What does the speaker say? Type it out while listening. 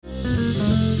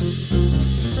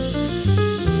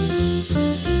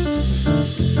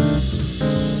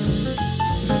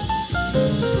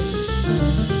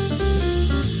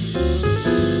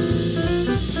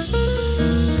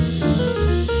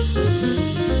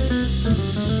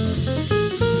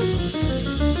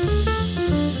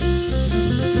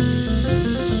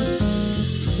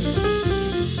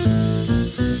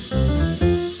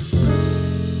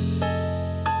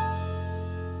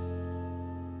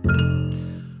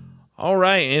All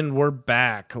right, and we're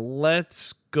back.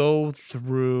 Let's go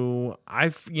through. I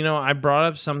brought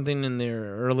up something in the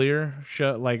earlier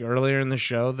show, like earlier in the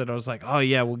show, that I was like, oh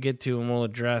yeah, we'll get to and we'll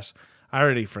address. I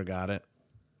already forgot it,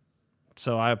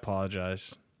 so I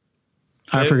apologize.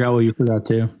 I forgot what you forgot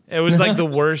too. It was like the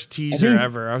worst teaser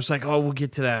ever. I was like, oh, we'll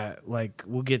get to that.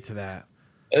 We'll get to that.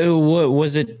 What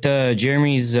was it?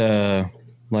 Jeremy's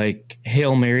like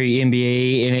Hail Mary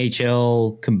NBA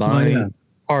NHL combined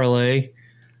parlay.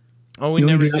 Oh, we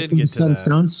never did get to that.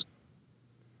 Stones?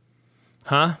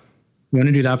 Huh? You want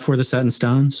to do that for the Set in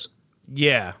Stones?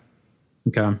 Yeah.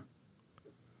 Okay.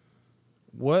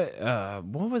 What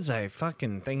was I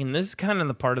fucking thinking? This is kind of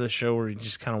the part of the show where you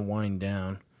just kind of wind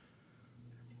down.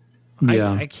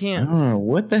 Yeah. I can't.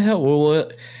 What the hell?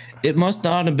 Well, it must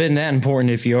not have been that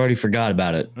important if you already forgot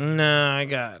about it.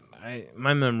 No,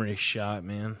 my memory's shot,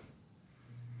 man.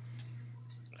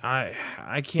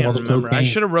 I can't remember. Cocaine. I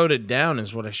should have wrote it down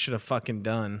is what I should have fucking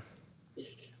done.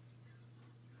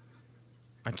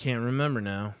 I can't remember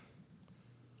now.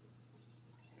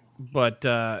 But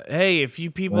hey, if you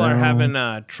people are having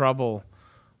trouble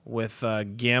with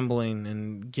gambling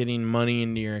and getting money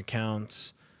into your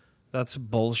accounts, that's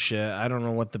bullshit. I don't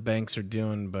know what the banks are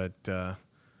doing, but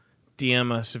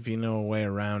DM us if you know a way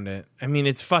around it. I mean,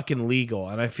 it's fucking legal,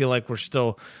 and I feel like we're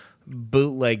still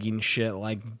bootlegging shit,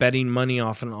 like betting money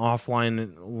off an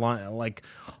offline, like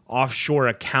offshore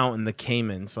account in the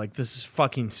Caymans. Like, this is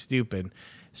fucking stupid.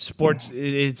 Sports,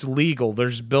 it's legal.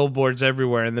 There's billboards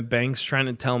everywhere, and the bank's trying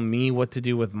to tell me what to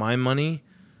do with my money.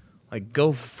 Like,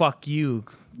 go fuck you.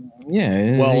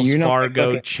 Yeah, Wells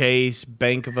Fargo, Chase,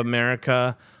 Bank of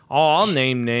America. Oh, I'll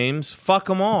name names. Fuck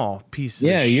them all. Pieces.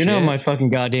 Yeah, of you're shit. not my fucking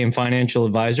goddamn financial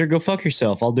advisor. Go fuck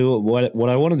yourself. I'll do what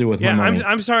I want to do with my money.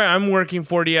 I'm sorry. I'm working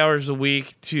 40 hours a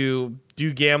week to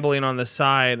do gambling on the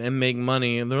side and make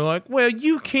money. And they're like, well,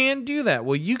 you can't do that.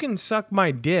 Well, you can suck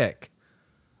my dick.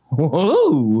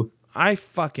 Whoa. I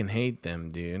fucking hate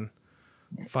them, dude.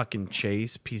 Fucking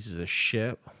Chase, pieces of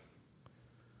shit.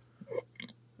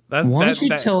 Why don't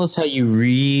you tell us how you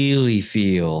really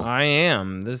feel? I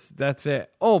am. That's it.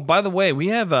 Oh, by the way, we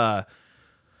have a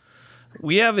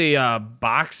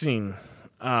boxing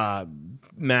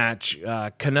match.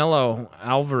 Canelo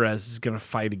Alvarez is going to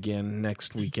fight again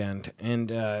next weekend, and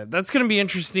that's going to be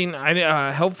interesting.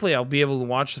 Hopefully I'll be able to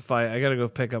watch the fight. I got to go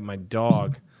pick up my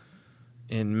dog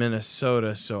in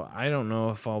Minnesota, so I don't know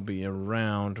if I'll be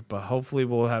around, but hopefully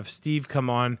we'll have Steve come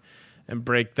on and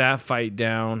break that fight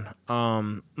down.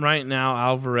 Right now,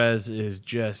 Alvarez is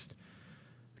just...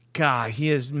 God,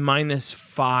 he is minus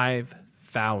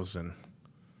 5,000.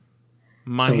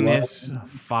 Minus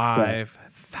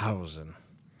 5,000.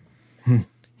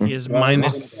 He is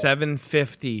minus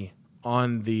 750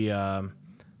 on the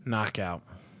knockout.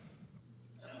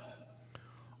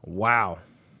 Wow.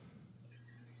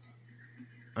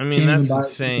 I mean, that's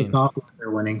insane. Coffee with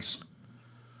their winnings.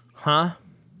 Huh?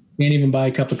 Can't even buy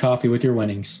a cup of coffee with your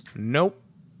winnings. Nope.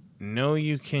 No,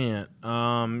 you can't.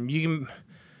 You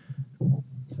can.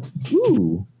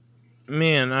 Ooh.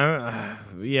 Man,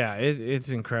 it's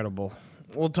incredible.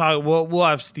 We'll talk. We'll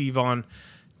have Steve on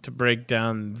to break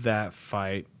down that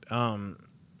fight. And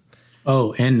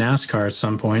NASCAR at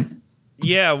some point.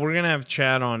 Yeah, we're gonna have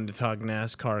Chad on to talk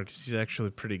NASCAR because he's actually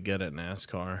pretty good at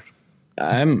NASCAR.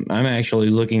 I'm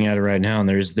actually looking at it right now, and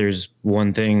there's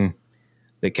one thing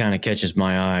that kind of catches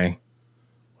my eye.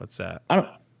 What's that? I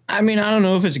don't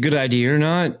know if it's a good idea or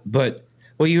not, but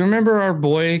you remember our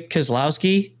boy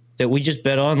Keselowski that we just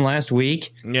bet on last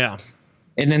week? Yeah.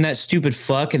 And then that stupid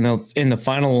fuck in the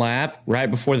final lap right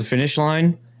before the finish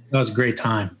line. That was a great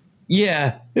time.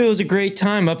 Yeah, it was a great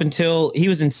time up until he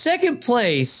was in second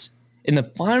place in the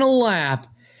final lap,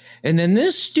 and then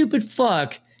this stupid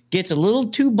fuck gets a little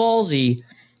too ballsy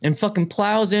and fucking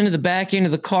plows into the back end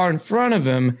of the car in front of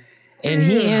him, and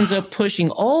he ends up pushing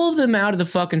all of them out of the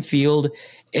fucking field.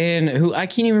 And I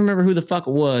can't even remember who the fuck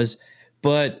it was,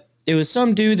 but it was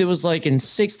some dude that was like in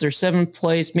 6th or 7th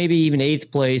place, maybe even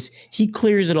 8th place. He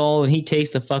clears it all and he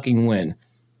takes the fucking win.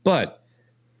 But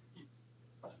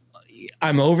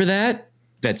I'm over that.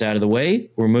 That's out of the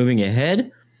way. We're moving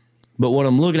ahead. But what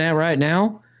I'm looking at right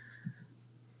now,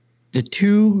 the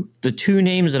two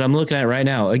names that I'm looking at right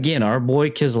now, again, our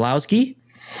boy Keselowski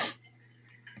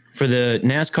for the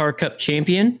NASCAR Cup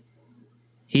champion.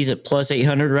 He's at plus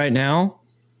 800 right now,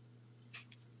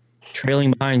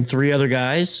 trailing behind 3 other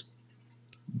guys.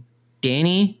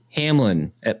 Danny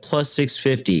Hamlin at plus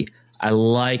 650. I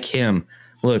like him.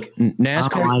 Look,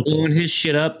 NASCAR blowing his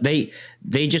shit up. They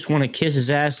just want to kiss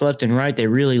his ass left and right. They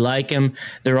really like him.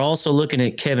 They're also looking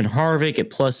at Kevin Harvick at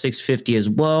plus 650 as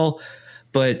well.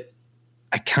 But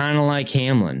I kind of like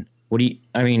Hamlin. Do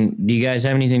you guys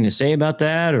have anything to say about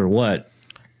that or what?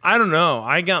 I don't know.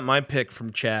 I got my pick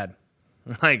from Chad.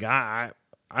 Like I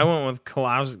went with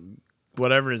Klaus,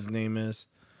 whatever his name is.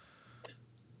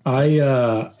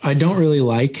 I don't really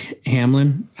like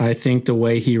Hamlin. I think the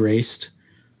way he raced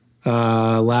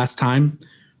last time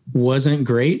wasn't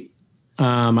great.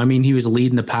 He was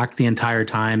leading the pack the entire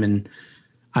time, and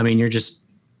you're just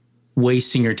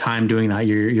wasting your time doing that.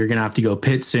 You're gonna have to go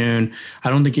pit soon. I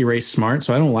don't think he raced smart,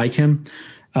 so I don't like him.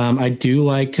 I do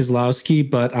like Keselowski,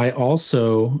 but I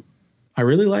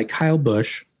really like Kyle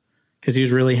Busch because he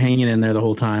was really hanging in there the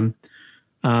whole time.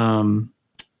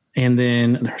 And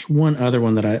then there's one other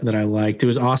one that I liked. It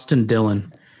was Austin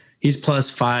Dillon. He's plus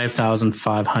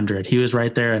 5,500. He was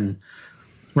right there in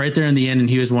the end, and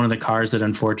he was one of the cars that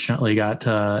unfortunately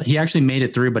got. He actually made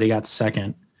it through, but he got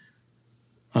second.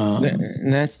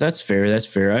 That's fair. That's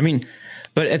fair.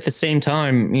 But at the same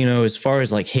time, as far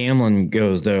as like Hamlin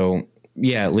goes, though,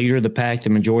 yeah, leader of the pack the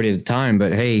majority of the time.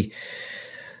 But hey,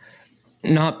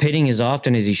 not pitting as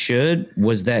often as he should.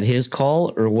 Was that his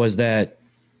call or was that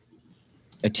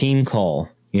a team call?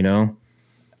 Can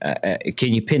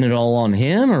you pin it all on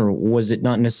him, or was it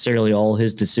not necessarily all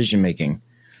his decision making?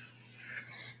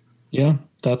 Yeah,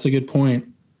 that's a good point.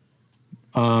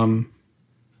 I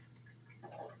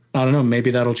don't know.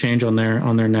 Maybe that'll change on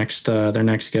their next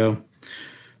go.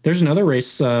 There's another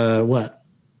race.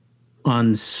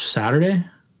 On Saturday?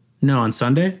 No, on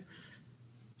Sunday.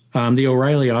 The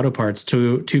O'Reilly Auto Parts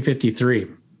 253.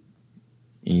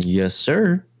 Yes,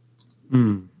 sir.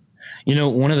 One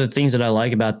of the things that I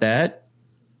like about that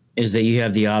is that you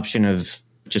have the option of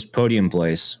just podium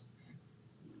place.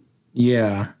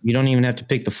 Yeah. You don't even have to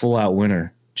pick the full out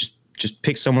winner. Just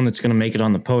pick someone that's going to make it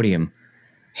on the podium.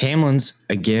 Hamlin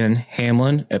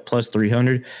at plus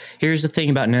 300. Here's the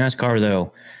thing about NASCAR,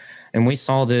 though, and we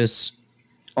saw this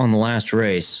on the last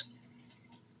race.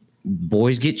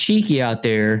 Boys get cheeky out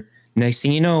there. Next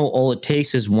thing you know, all it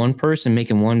takes is one person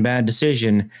making one bad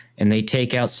decision, and they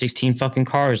take out 16 fucking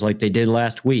cars like they did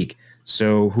last week.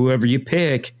 So whoever you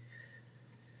pick,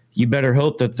 you better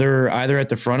hope that they're either at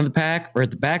the front of the pack or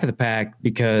at the back of the pack,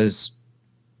 because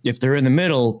if they're in the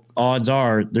middle, odds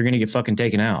are they're going to get fucking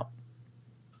taken out.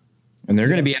 And they're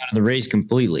going to be out of the race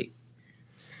completely.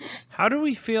 How do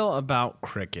we feel about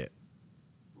cricket?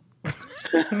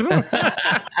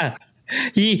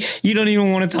 You don't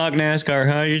even want to talk NASCAR,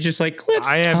 huh? You're just like,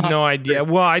 I have no idea.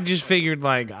 Well, I just figured,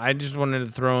 I just wanted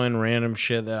to throw in random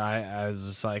shit that I was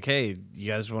just like, hey, you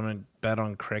guys want to bet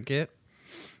on cricket?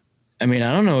 I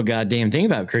don't know a goddamn thing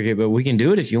about cricket, but we can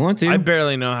do it if you want to. I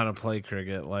barely know how to play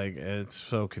cricket. It's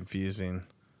so confusing.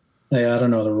 Yeah, I don't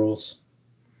know the rules.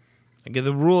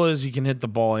 The rule is you can hit the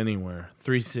ball anywhere.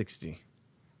 360.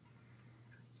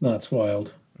 That's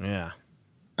wild. Yeah.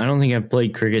 I don't think I've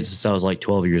played cricket since I was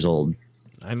 12 years old.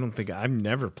 I've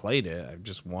never played it. I've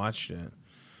just watched it.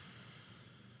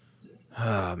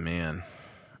 Oh, man.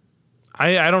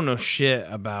 I don't know shit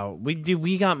about...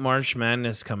 We got March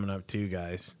Madness coming up too,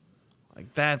 guys.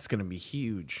 That's going to be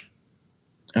huge.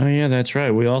 Oh, yeah, that's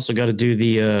right. We also got to do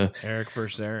the... Eric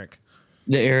versus Eric.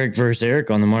 The Eric versus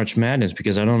Eric on the March Madness,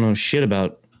 because I don't know shit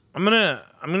about... I'm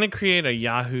gonna create a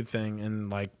Yahoo thing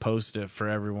and post it for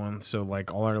everyone, so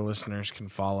all our listeners can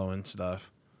follow and stuff.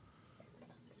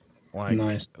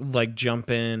 Nice.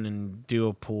 Jump in and do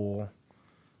a pool.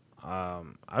 I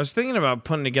was thinking about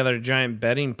putting together a giant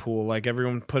betting pool,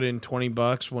 everyone put in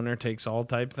 $20, winner takes all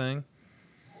type thing.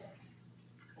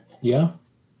 Yeah.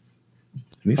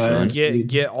 Be fun.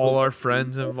 Get all our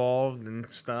friends involved and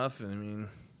stuff.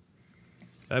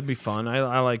 That'd be fun.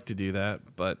 I like to do that,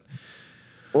 but.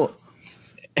 Well,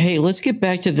 hey, let's get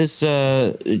back to this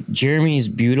Jeremy's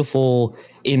beautiful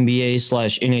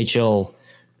NBA/NHL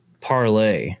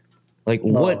parlay.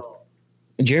 What,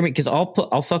 Jeremy? Because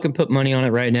I'll fucking put money on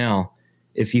it right now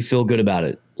if you feel good about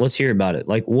it. Let's hear about it.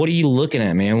 What are you looking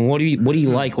at, man? What do you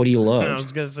like? What do you love? I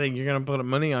was gonna say you're gonna put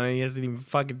money on it. He hasn't even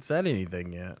fucking said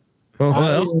anything yet.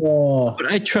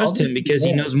 But I trust him because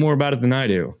he knows more about it than I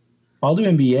do. I'll do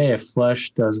NBA if Flesh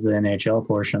does the NHL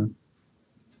portion.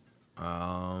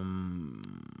 All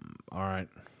right.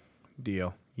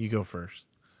 Deal. You go first.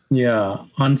 Yeah.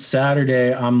 On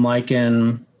Saturday, I'm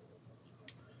liking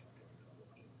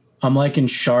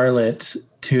Charlotte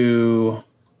to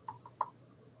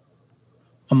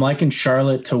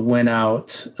win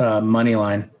out money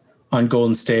line on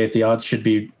Golden State. The odds should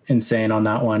be insane on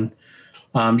that one.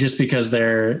 Just because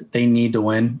they need to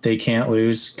win. They can't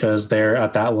lose because they're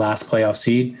at that last playoff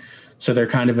seed. So they're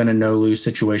kind of in a no-lose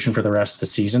situation for the rest of the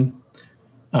season.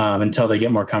 Until they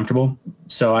get more comfortable.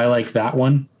 So I like that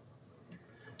one.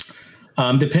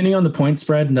 Depending on the point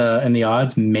spread and the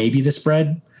odds, maybe the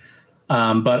spread.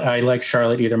 But I like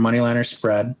Charlotte either money line or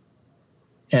spread.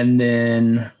 And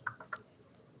then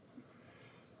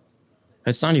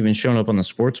It's not even showing up on the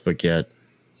sports book yet.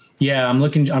 yeah, I'm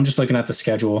just looking at the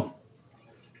schedule.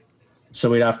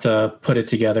 So we'd have to put it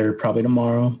together probably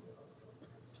tomorrow.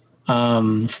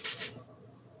 I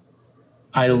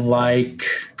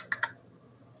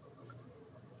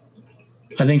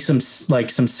think some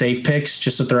safe picks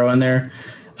just to throw in there.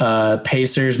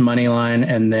 Pacers money line,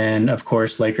 and then of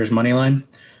course Lakers money line.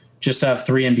 Just to have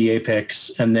 3 NBA picks,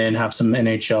 and then have some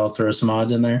NHL, throw some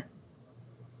odds in there.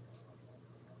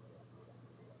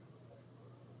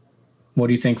 What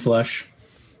do you think, Flush?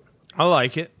 I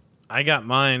like it. I got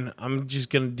mine. I'm just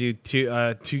gonna do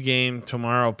two game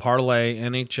tomorrow parlay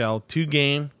NHL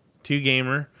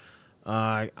 2-gamer.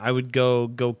 I would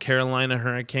go Carolina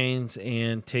Hurricanes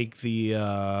and take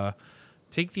the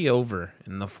over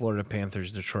in the Florida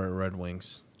Panthers Detroit Red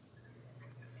Wings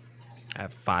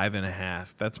at 5.5.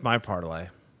 That's my parlay.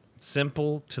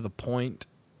 Simple, to the point,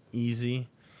 easy.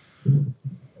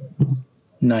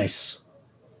 Nice.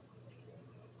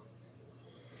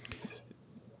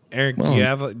 Eric, do you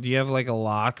have like a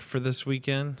lock for this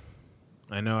weekend?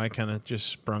 I know I kind of just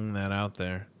sprung that out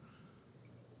there.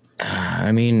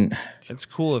 I mean, it's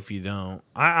cool if you don't.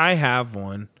 I have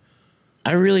one.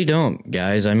 I really don't,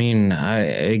 guys. I mean,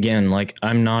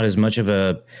 I'm not as much of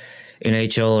a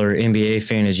NHL or NBA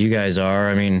fan as you guys are.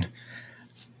 I mean,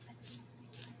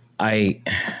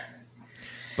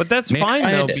 But that's fine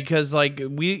though, because like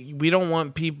we don't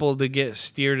want people to get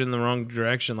steered in the wrong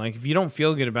direction. Like if you don't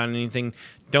feel good about anything,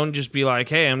 don't just be like,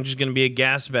 "Hey, I'm just going to be a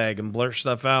gas bag and blurt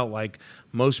stuff out," like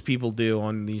most people do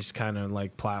on these kind of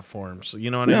like platforms.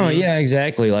 You know what I mean? No, yeah,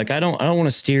 exactly. Like I don't want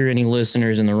to steer any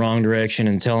listeners in the wrong direction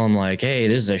and tell them like, "Hey,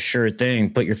 this is a sure thing.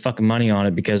 Put your fucking money on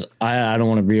it," because I don't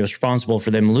want to be responsible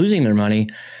for them losing their money.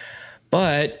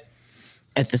 But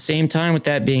at the same time, with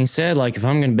that being said, like if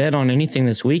I'm going to bet on anything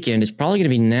this weekend, it's probably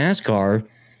going to be NASCAR,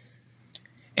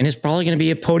 and it's probably going to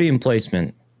be a podium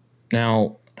placement.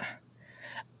 Now,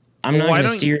 I'm not going to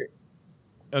steer.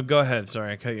 Oh, go ahead.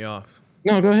 Sorry, I cut you off.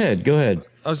 No, go ahead. Go ahead.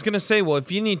 I was going to say, well,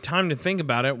 if you need time to think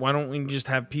about it, why don't we just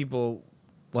have people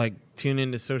like tune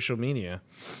into social media,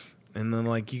 and then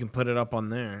like you can put it up on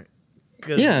there.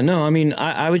 Yeah, no, I mean,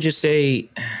 I would just say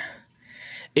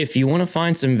if you want to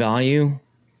find some value,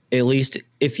 at least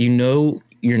if you know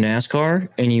your NASCAR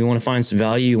and you want to find some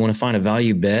value, you want to find a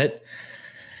value bet,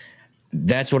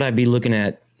 that's what I'd be looking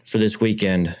at for this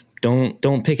weekend.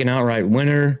 Don't pick an outright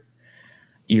winner.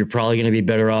 You're probably going to be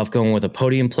better off going with a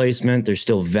podium placement. There's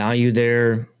still value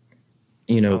there.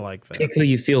 You know, I like that. Pick who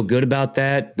you feel good about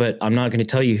that, but I'm not going to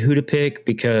tell you who to pick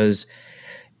because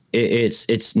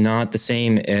it's not the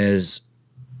same as,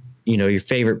 you know, your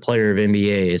favorite player of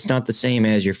NBA. It's not the same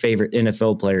as your favorite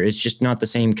NFL player. It's just not the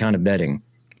same kind of betting.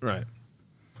 Right.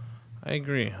 I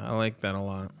agree. I like that a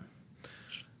lot.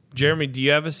 Jeremy, do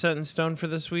you have a set in stone for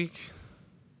this week?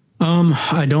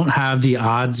 I don't have the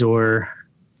odds or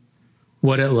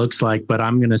what it looks like, but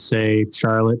I'm gonna say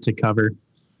Charlotte to cover.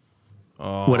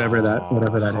 Whatever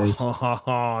that is.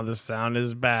 Oh, the sound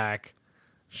is back.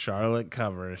 Charlotte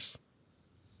covers.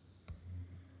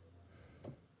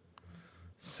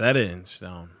 Set it in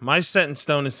stone. My set in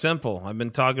stone is simple. I've been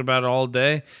talking about it all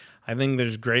day. I think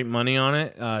there's great money on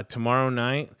it. Tomorrow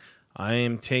night, I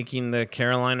am taking the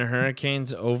Carolina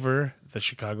Hurricanes over the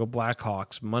Chicago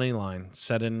Blackhawks money line.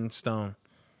 Set it in stone.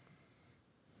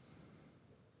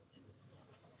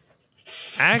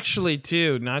 Actually,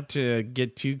 too, not to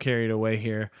get too carried away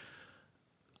here.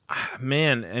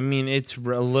 Man, I mean, it's a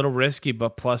little risky,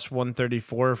 but plus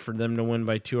 134 for them to win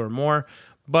by 2 or more.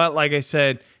 But like I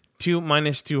said, 2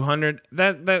 minus 200.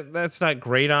 That's not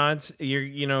great odds.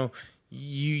 You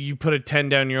put a 10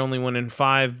 down, you're only winning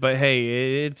 5. But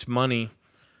hey, it's money.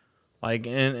 Like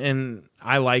and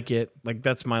I like it. Like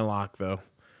that's my lock though.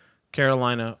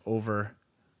 Carolina over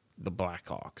the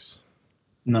Blackhawks.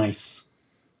 Nice.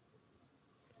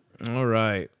 All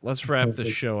right, let's wrap the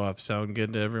show up. Sound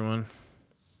good to everyone?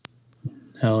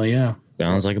 Hell yeah.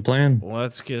 Sounds like a plan.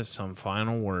 Let's get some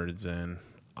final words in.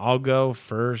 I'll go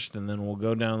first, and then we'll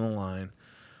go down the line.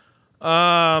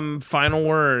 Final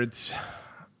words.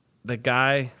 The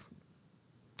guy,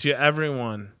 to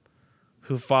everyone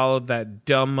who followed that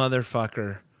dumb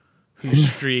motherfucker who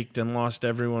streaked and lost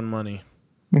everyone money.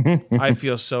 I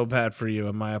feel so bad for you,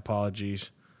 and my apologies.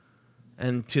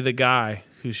 And to the guy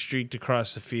who streaked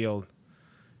across the field,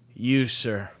 you,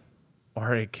 sir,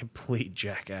 are a complete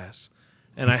jackass.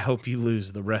 And I hope you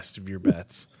lose the rest of your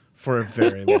bets for a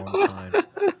very long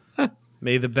time.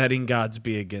 May the betting gods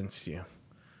be against you.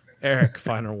 Eric,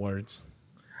 final words.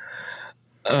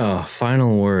 Oh,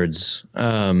 final words.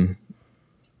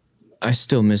 I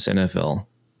still miss NFL.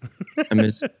 I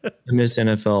miss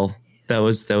NFL. That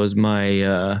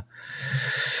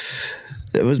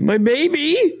was my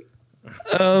baby.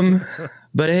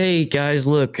 But hey, guys,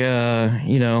 look,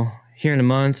 here in a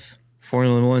month,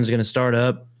 Formula One is going to start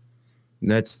up.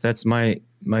 That's my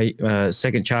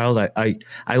second child.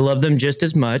 I love them just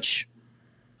as much,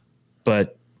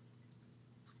 but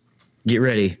get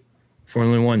ready.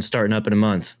 Formula One starting up in a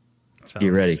month.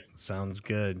 Get ready. Sounds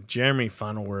good. Jeremy,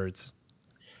 final words.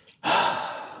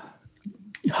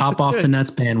 Hop off the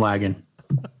Nets bandwagon.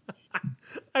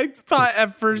 I thought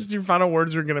at first your final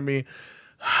words were going to be.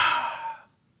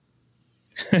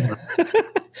 I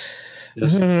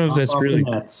don't know if that's really.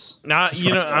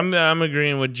 I'm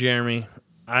agreeing with Jeremy.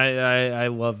 I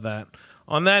love that.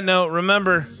 On that note,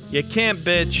 remember, you can't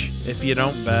bitch if you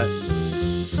don't bet.